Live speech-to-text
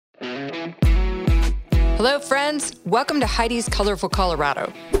Hello, friends. Welcome to Heidi's Colorful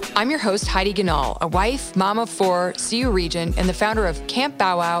Colorado. I'm your host, Heidi Ganahl, a wife, mom of four, CU Regent, and the founder of Camp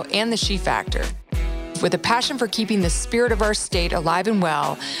Bow Wow and the She Factor. With a passion for keeping the spirit of our state alive and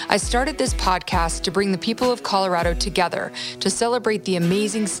well, I started this podcast to bring the people of Colorado together to celebrate the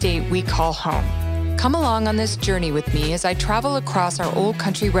amazing state we call home. Come along on this journey with me as I travel across our old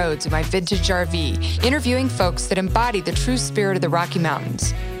country roads in my vintage RV, interviewing folks that embody the true spirit of the Rocky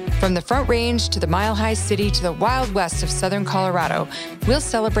Mountains. From the Front Range to the Mile High City to the Wild West of Southern Colorado, we'll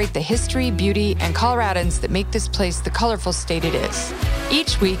celebrate the history, beauty, and Coloradans that make this place the colorful state it is.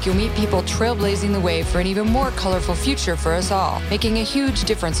 Each week, you'll meet people trailblazing the way for an even more colorful future for us all, making a huge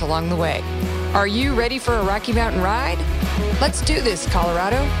difference along the way. Are you ready for a Rocky Mountain ride? Let's do this,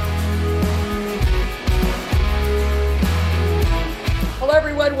 Colorado. Hello,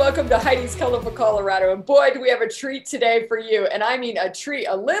 everyone. Welcome to Heidi's Colorful Colorado. And boy, do we have a treat today for you. And I mean a treat,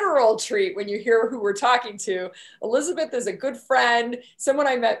 a literal treat when you hear who we're talking to. Elizabeth is a good friend, someone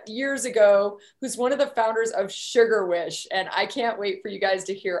I met years ago, who's one of the founders of Sugar Wish. And I can't wait for you guys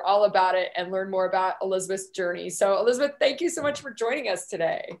to hear all about it and learn more about Elizabeth's journey. So Elizabeth, thank you so much for joining us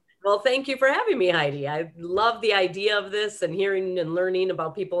today. Well, thank you for having me, Heidi. I love the idea of this and hearing and learning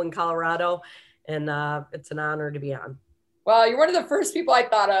about people in Colorado. And it's an honor to be on. Well, you're one of the first people I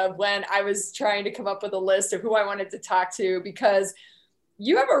thought of when I was trying to come up with a list of who I wanted to talk to, because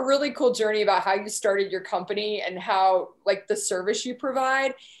you have a really cool journey about how you started your company and how, like, the service you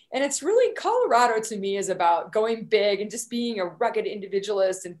provide. And it's really, Colorado to me is about going big and just being a rugged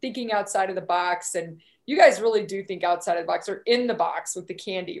individualist and thinking outside of the box. And you guys really do think outside of the box, or in the box with the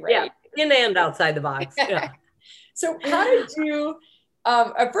candy, right? Yeah, in and outside the box. Yeah. So how did you...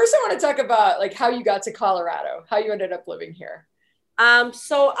 at first, I want to talk about like how you got to Colorado, how you ended up living here.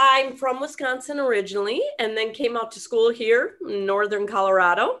 So I'm from Wisconsin originally, and then came out to school here in Northern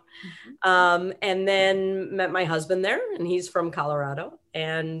Colorado, and then met my husband there, and he's from Colorado,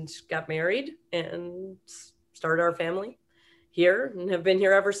 and got married and started our family here and have been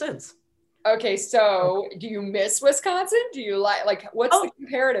here ever since. Okay, so do you miss Wisconsin? Do you like what's the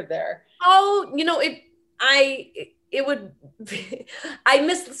comparative there? Oh, you know, I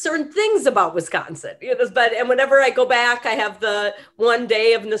miss certain things about Wisconsin, and whenever I go back, I have the one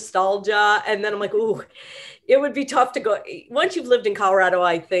day of nostalgia, and then I'm like, ooh, it would be tough to go. Once you've lived in Colorado,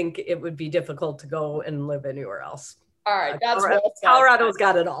 I think it would be difficult to go and live anywhere else. All right, that's Colorado's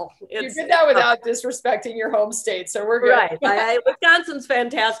got it all. You did that without disrespecting your home state, so we're good. Right. Wisconsin's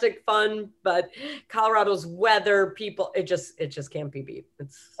fantastic, fun, but Colorado's weather, people, it just can't be beat.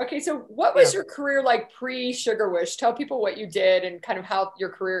 Okay, so what was your career like pre-Sugar Wish? Tell people what you did and kind of how your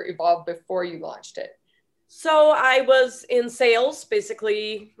career evolved before you launched it. So I was in sales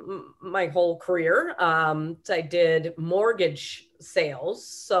basically my whole career. I did mortgage sales,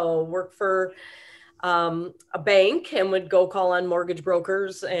 so worked for a bank and would go call on mortgage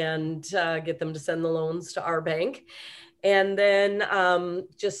brokers and get them to send the loans to our bank. And then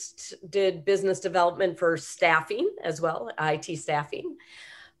just did business development for staffing as well, IT staffing.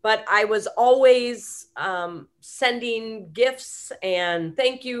 But I was always sending gifts and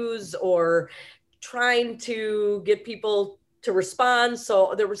thank yous or trying to get people to respond.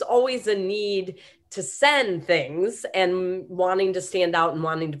 So there was always a need to send things and wanting to stand out and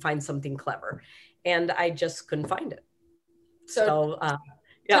wanting to find something clever. And I just couldn't find it. So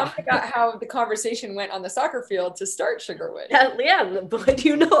tell me about how the conversation went on the soccer field to start Sugar Wish. Yeah, but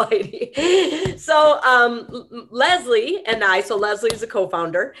you know, Heidi. So Leslie and I, so Leslie is a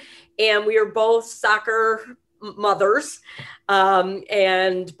co-founder, and we are both soccer mothers,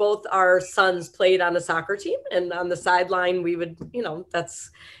 and both our sons played on a soccer team. And on the sideline, we would, that's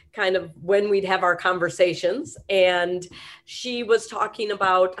kind of when we'd have our conversations. And she was talking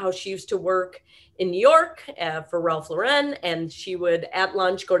about how she used to work in New York for Ralph Lauren, and she would at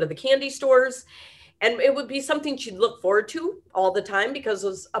lunch go to the candy stores, and it would be something she'd look forward to all the time because it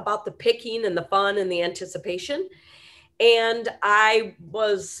was about the picking and the fun and the anticipation. And I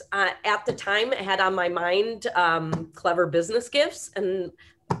was at the time had on my mind clever business gifts, and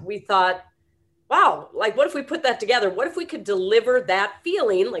we thought, wow, like what if we put that together? What if we could deliver that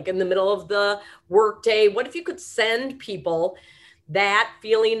feeling like in the middle of the workday? What if you could send people that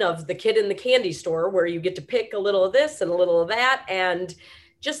feeling of the kid in the candy store where you get to pick a little of this and a little of that, and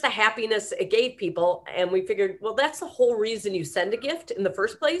just the happiness it gave people. And we figured, well, that's the whole reason you send a gift in the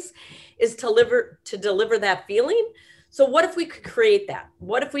first place, is to deliver that feeling. So what if we could create that?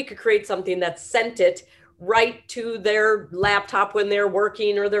 What if we could create something that sent it right to their laptop when they're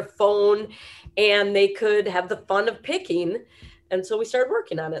working, or their phone, and they could have the fun of picking? And so we started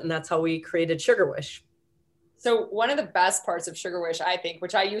working on it, and that's how we created Sugar Wish. So one of the best parts of Sugar Wish, I think,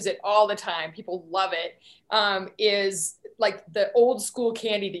 which I use it all the time, people love it, is like the old school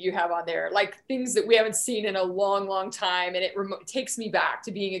candy that you have on there, like things that we haven't seen in a long, long time. And it takes me back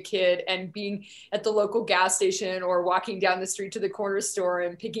to being a kid and being at the local gas station or walking down the street to the corner store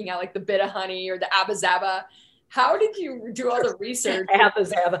and picking out like the bit of honey or the Abba Zaba. How did you do all the research? Abba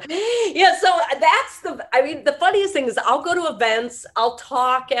Zaba. Yeah, so the funniest thing is I'll go to events, I'll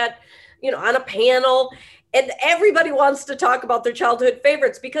talk at, on a panel, and everybody wants to talk about their childhood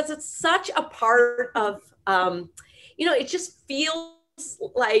favorites because it's such a part of, it just feels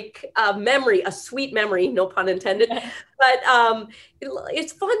like a memory, a sweet memory, no pun intended. But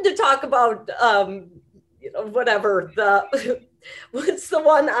it's fun to talk about, whatever what's the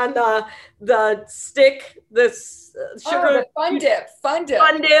one on the stick, this sugar fun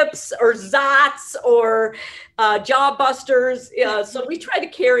dips or Zots or Jaw Busters. So we try to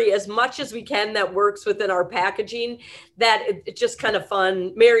carry as much as we can that works within our packaging, that it's just kind of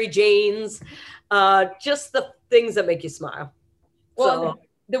fun. Mary Jane's, just the things that make you smile. Well,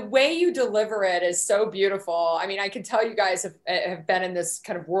 the way you deliver it is so beautiful. I mean, I can tell you guys have been in this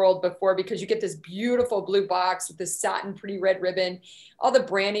kind of world before, because you get this beautiful blue box with this satin pretty red ribbon. All the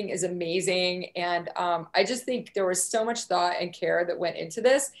branding is amazing. And I just think there was so much thought and care that went into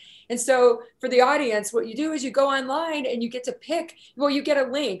this. And so for the audience, what you do is you go online and you get to pick, you get a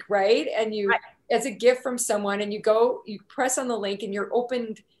link, right? And you, as a gift from someone, and you press on the link and you're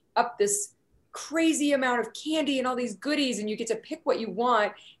opened up this crazy amount of candy and all these goodies, and you get to pick what you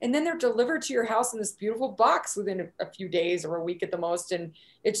want, and then they're delivered to your house in this beautiful box within a few days or a week at the most. And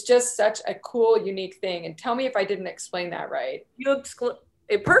it's just such a cool, unique thing. And tell me if I didn't explain that right.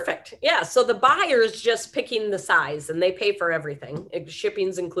 Perfect. Yeah. So the buyer's just picking the size and they pay for everything.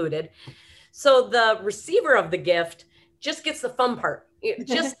 Shipping's included. So the receiver of the gift just gets the fun part. They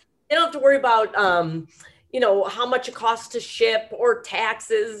don't have to worry about how much it costs to ship or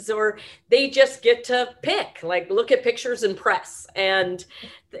taxes, or they just get to pick, like look at pictures and press. And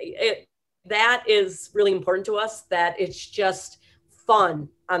that is really important to us, that it's just fun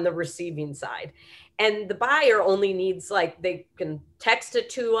on the receiving side. And the buyer only needs, they can text it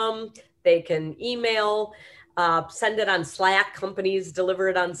to them, they can email, send it on Slack. Companies deliver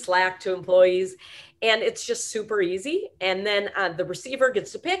it on Slack to employees. And it's just super easy. And then the receiver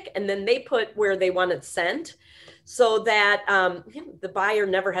gets to pick, and then they put where they want it sent, so that the buyer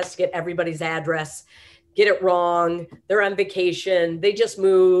never has to get everybody's address, get it wrong. They're on vacation. They just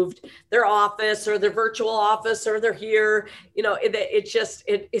moved their office or their virtual office, or they're here.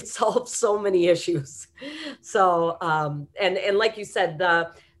 It solves so many issues. So, and like you said,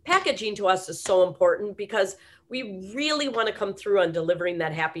 the packaging to us is so important, because we really want to come through on delivering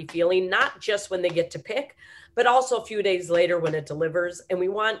that happy feeling, not just when they get to pick, but also a few days later when it delivers. And we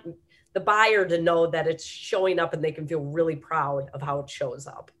want the buyer to know that it's showing up and they can feel really proud of how it shows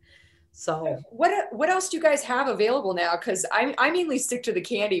up. So what else do you guys have available now? Because I mainly stick to the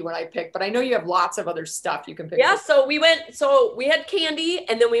candy when I pick, but I know you have lots of other stuff you can pick. Yeah, so we had candy,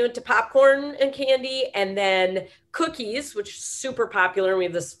 and then we went to popcorn and candy, and then cookies, which is super popular. We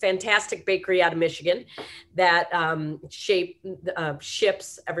have this fantastic bakery out of Michigan that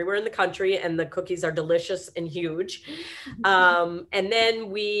ships everywhere in the country, and the cookies are delicious and huge. And then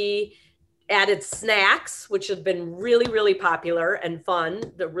we added snacks, which have been really, really popular and fun.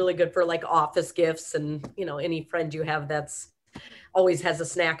 They're really good for like office gifts, and any friend you have that's always has a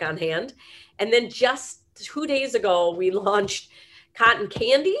snack on hand. And then just 2 days ago, we launched cotton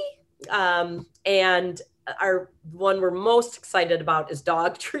candy, and our one we're most excited about is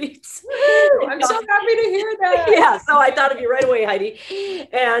dog treats. Woo, I'm so happy to hear that. Yeah, so I thought of you right away, Heidi.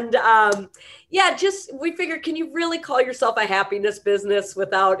 And we figured, can you really call yourself a happiness business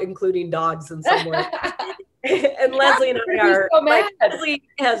without including dogs in some way? And Leslie and I are, Leslie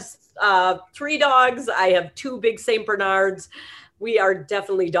has 3 dogs. I have 2 big St. Bernards. We are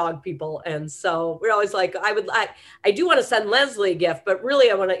definitely dog people. And so we're always like, I do want to send Leslie a gift, but really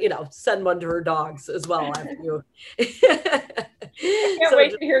I want to, send one to her dogs as well. After you. I can't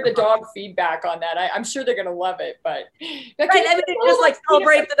wait to hear the dog feedback on that. I'm sure they're going to love it, but. Right. I mean, just like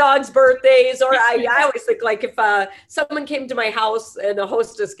celebrate the dogs' birthdays, or I always think like if someone came to my house and a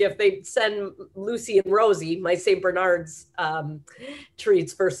hostess gift, they'd send Lucy and Rosie, my St. Bernard's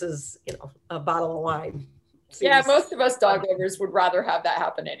treats versus, a bottle of wine. Yeah, most of us dog owners would rather have that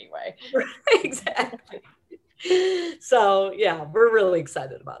happen anyway. Right, exactly. So yeah, we're really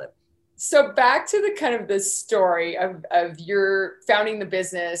excited about it. So back to the kind of the story of your founding the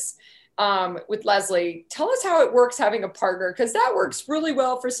business with Leslie. Tell us how it works having a partner, because that works really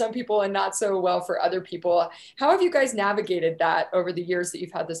well for some people and not so well for other people. How have you guys navigated that over the years that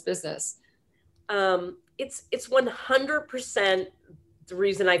you've had this business? it's 100% the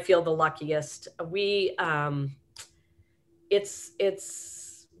reason I feel the luckiest.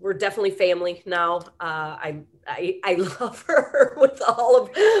 We're definitely family now. I love her with all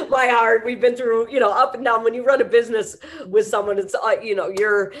of my heart. We've been through, up and down. When you run a business with someone, it's,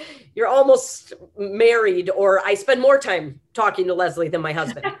 you're almost married, or I spend more time talking to Leslie than my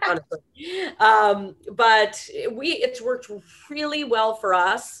husband, honestly. But it's worked really well for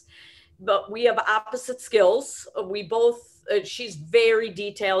us, but we have opposite skills. We both, she's very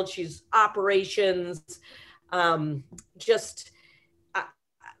detailed. She's operations, just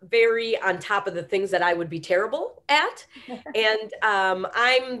very on top of the things that I would be terrible at. And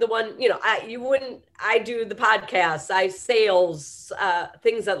I'm the one, I do the podcasts, I sales,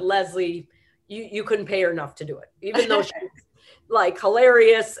 things that Leslie, you couldn't pay her enough to do it, even though she's like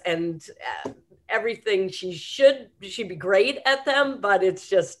hilarious and everything. She'd be great at them, but it's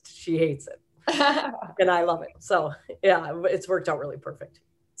just, she hates it. And I love it. So yeah, it's worked out really perfect.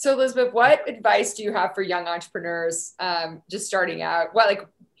 So Elizabeth, what advice do you have for young entrepreneurs just starting out? Well, like,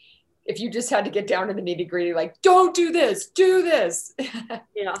 if you just had to get down to the nitty gritty, like, don't do this, do this.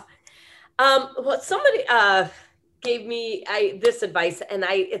 Yeah. Well, somebody gave me this advice, and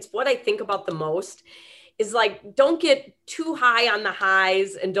it's what I think about the most, is like, don't get too high on the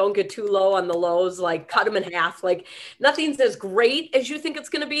highs and don't get too low on the lows. Like, cut them in half. Like, nothing's as great as you think it's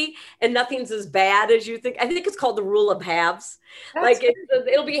going to be, and nothing's as bad as you think. I think it's called the rule of halves. That's like,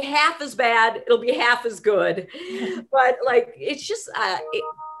 it'll be half as bad, it'll be half as good. But like, it's just, I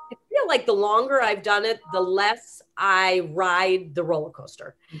feel like the longer I've done it, the less I ride the roller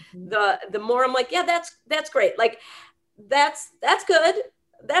coaster. Mm-hmm. The more I'm like, yeah, that's great. Like, that's good.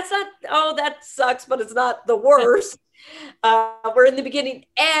 That's not, oh, that sucks, but it's not the worst. Where in the beginning,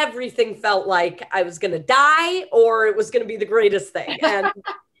 everything felt like I was going to die or it was going to be the greatest thing. And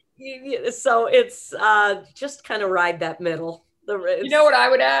so it's just kind of ride that middle. You know what I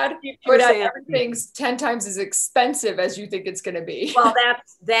would add? Everything's 10 times as expensive as you think it's going to be. Well,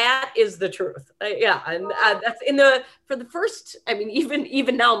 that is the truth. Yeah. And that's for the first, I mean,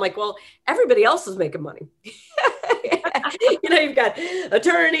 even now I'm like, well, everybody else is making money. You've got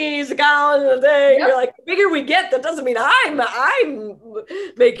attorneys, accountants, yep. You're like, the bigger we get, that doesn't mean I'm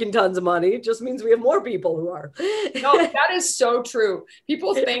making tons of money. It just means we have more people who are. No, that is so true.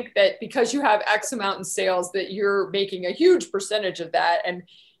 People think that because you have X amount in sales that you're making a huge percentage of that. And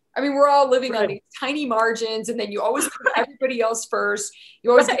I mean, we're all living on these tiny margins, and then you always put everybody else first.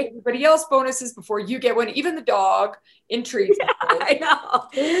 You always give everybody else bonuses before you get one, even the dog in treats. Yeah, I know.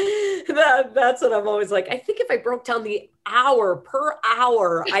 That's what I'm always like. I think if I broke down the hour per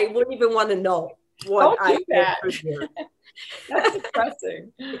hour, I wouldn't even want to know what I do that. That's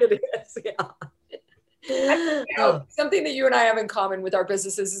depressing. It is, yeah. Something that you and I have in common with our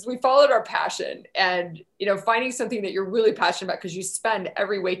businesses is we followed our passion, and finding something that you're really passionate about because you spend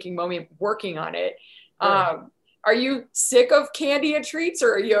every waking moment working on it. Right. Are you sick of candy and treats,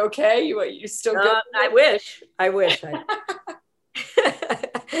 or are you okay? You still good? I wish.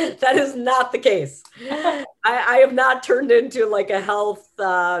 That is not the case. I have not turned into like a health.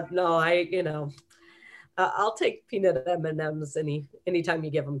 I'll take peanut M&Ms anytime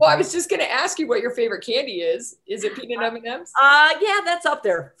you give them. Well, I was just going to ask you what your favorite candy is. Is it peanut M&Ms? Yeah, that's up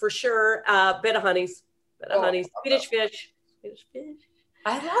there for sure. Bit of honeys. Swedish fish.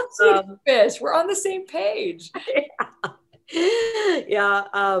 I love Swedish fish. We're on the same page.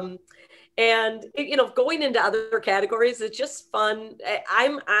 Yeah. And going into other categories, it's just fun.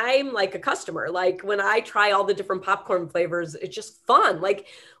 I'm like a customer. Like, when I try all the different popcorn flavors, it's just fun. Like,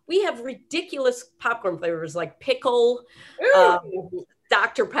 we have ridiculous popcorn flavors like pickle,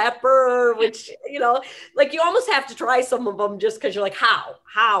 Dr. Pepper, which, like, you almost have to try some of them just because you're like, how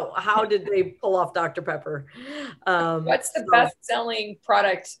did they pull off Dr. Pepper? What's the best selling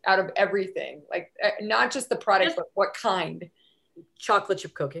product out of everything? Like, not just the product, but what kind? Chocolate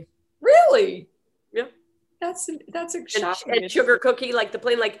chip cookie. Really? Yeah. That's a shocking. And sugar cookie, like the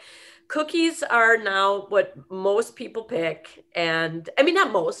plain, like, cookies are now what most people pick. And I mean,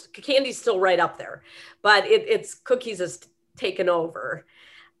 not most, candy's still right up there, but it's cookies has taken over.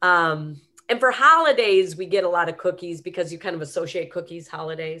 And for holidays, we get a lot of cookies because you kind of associate cookies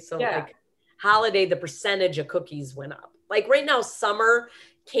holidays. So like holiday, the percentage of cookies went up. Like right now, summer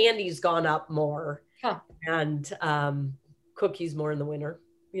candy's gone up more, and cookies more in the winter.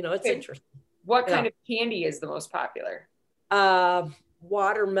 It's interesting. What kind of candy is the most popular?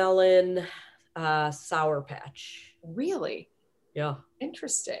 Watermelon, Sour Patch. Really? Yeah.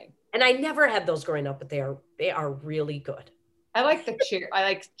 Interesting. And I never had those growing up, but they are really good. I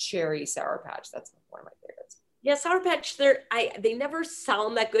like cherry Sour Patch. That's one of my favorites. Yeah, Sour Patch, they never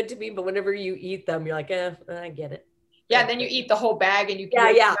sound that good to me, but whenever you eat them, you're like, I get it. Yeah, then you eat the whole bag and you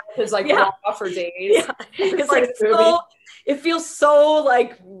can it's like raw for days. Yeah. It's like it feels so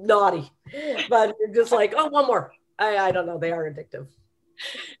like naughty, but you're just like, oh, one more. I don't know. They are addictive.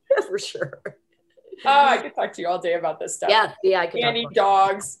 For sure. Oh, I could talk to you all day about this stuff. Yeah, I could. Candy,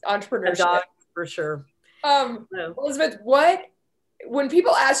 dogs, entrepreneurship. Dogs, for sure. Elizabeth, when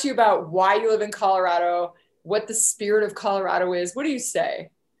people ask you about why you live in Colorado, what the spirit of Colorado is, what do you say?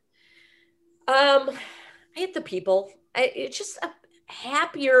 I hate the people. It's just a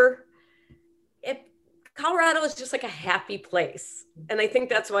happier. Colorado is just like a happy place. And I think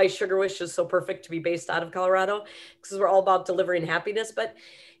that's why Sugar Wish is so perfect to be based out of Colorado, because we're all about delivering happiness. But,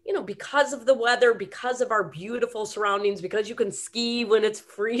 because of the weather, because of our beautiful surroundings, because you can ski when it's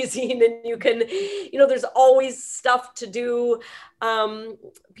freezing and you can, there's always stuff to do.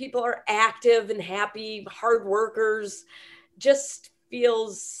 People are active and happy, hard workers. Just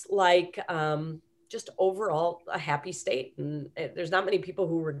feels like, just overall a happy state. And there's not many people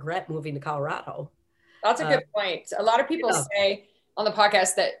who regret moving to Colorado. That's a good point. A lot of people say on the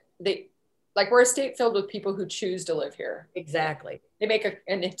podcast that we're a state filled with people who choose to live here. Exactly. They make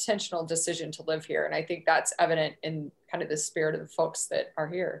an intentional decision to live here. And I think that's evident in kind of the spirit of the folks that are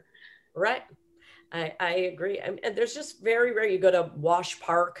here. Right. I agree. And there's just very rare. You go to Wash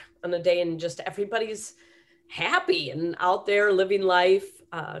Park on a day and just everybody's happy and out there living life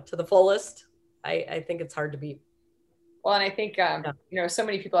to the fullest. I think it's hard to beat. Well, and I think, so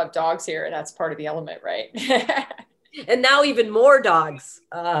many people have dogs here and that's part of the element, right? And now even more dogs,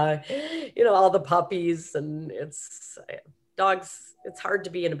 all the puppies and dogs. It's hard to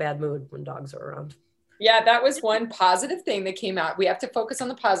be in a bad mood when dogs are around. Yeah, that was one positive thing that came out. We have to focus on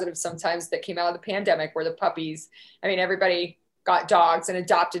the positive sometimes that came out of the pandemic where the puppies, everybody got dogs and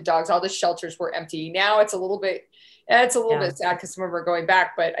adopted dogs. All the shelters were empty. Now it's a little bit sad because some of them are going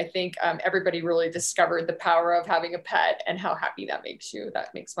back, but I think everybody really discovered the power of having a pet and how happy that makes you.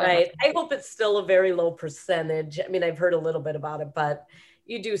 That makes my right. I hope it's still a very low percentage. I've heard a little bit about it, but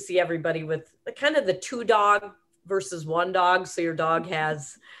you do see everybody with kind of the 2 dog versus 1 dog. So your dog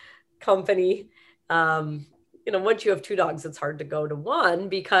has company. Once you have 2 dogs, it's hard to go to 1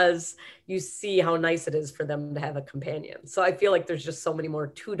 because you see how nice it is for them to have a companion. So I feel like there's just so many more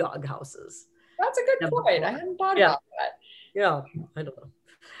 2 dog houses. That's a good point. I hadn't thought about that. Yeah, I don't know.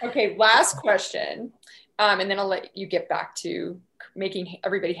 Okay, last question. And then I'll let you get back to making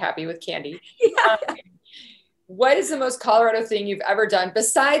everybody happy with candy. Yeah. What is the most Colorado thing you've ever done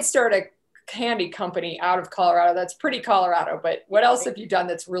besides start a candy company out of Colorado? That's pretty Colorado, but what else have you done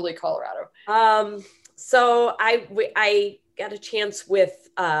that's really Colorado? So I got a chance with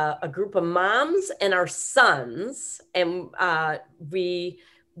a group of moms and our sons, and we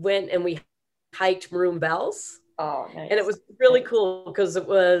went and we hiked Maroon Bells. Oh, nice. And it was really cool because it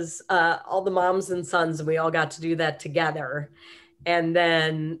was all the moms and sons, and we all got to do that together. And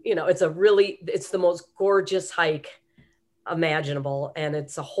then, it's the most gorgeous hike imaginable. And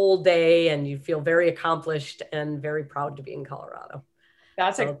it's a whole day and you feel very accomplished and very proud to be in Colorado.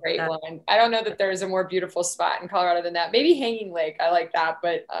 That's a great one. I don't know that there's a more beautiful spot in Colorado than that. Maybe Hanging Lake. I like that,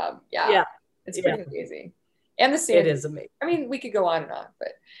 but it's pretty amazing. And the sand. It is amazing. We could go on and on,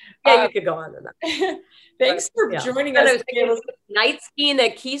 but you could go on and on. Thanks for joining us. Night skiing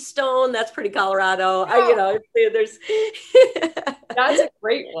at Keystone. That's pretty Colorado. There's. That's a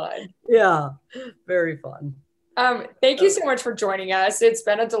great one. Yeah, very fun. Thank you so much for joining us. It's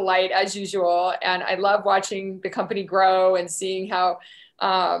been a delight as usual. And I love watching the company grow and seeing how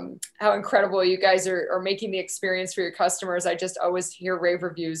incredible you guys are making the experience for your customers. I just always hear rave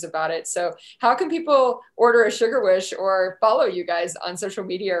reviews about it. So how can people order a Sugar Wish or follow you guys on social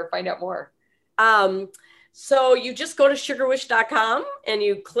media or find out more? So you just go to sugarwish.com and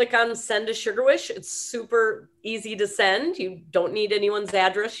you click on send a Sugar Wish. It's super easy to send. You don't need anyone's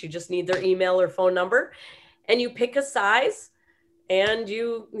address. You just need their email or phone number. And you pick a size and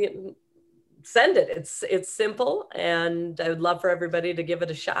you send it. It's simple, and I would love for everybody to give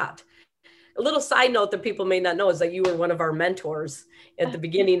it a shot. A little side note that people may not know is that you were one of our mentors at the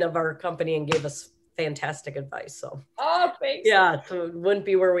beginning of our company and gave us fantastic advice. So thanks. Yeah, so it wouldn't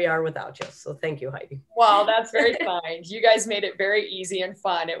be where we are without you. So thank you, Heidi. Well, that's very kind. You guys made it very easy and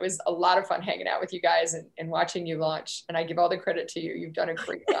fun. It was a lot of fun hanging out with you guys and watching you launch. And I give all the credit to you. You've done a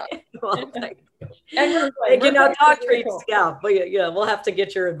great job. Well, thank you. And dog treats. Cool. Yeah, but we'll have to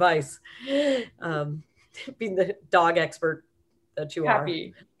get your advice. Being the dog expert that you are.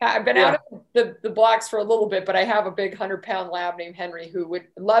 I've been out of the blocks for a little bit, but I have a big 100-pound lab named Henry who would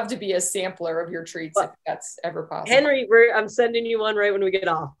love to be a sampler of your treats if that's ever possible. Henry, I'm sending you one right when we get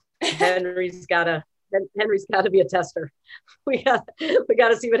off. Henry's got a Henry's got to be a tester. We got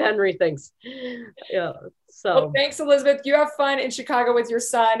to see what Henry thinks. Yeah. So well, thanks, Elizabeth. You have fun in Chicago with your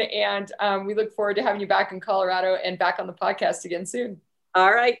son, and we look forward to having you back in Colorado and back on the podcast again soon.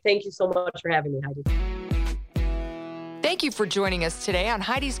 All right. Thank you so much for having me, Heidi. Thank you for joining us today on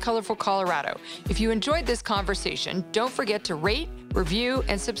Heidi's Colorful Colorado. If you enjoyed this conversation, don't forget to rate, review,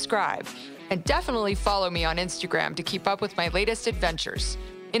 and subscribe. And definitely follow me on Instagram to keep up with my latest adventures.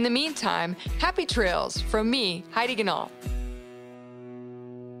 In the meantime, happy trails from me, Heidi Ganahl.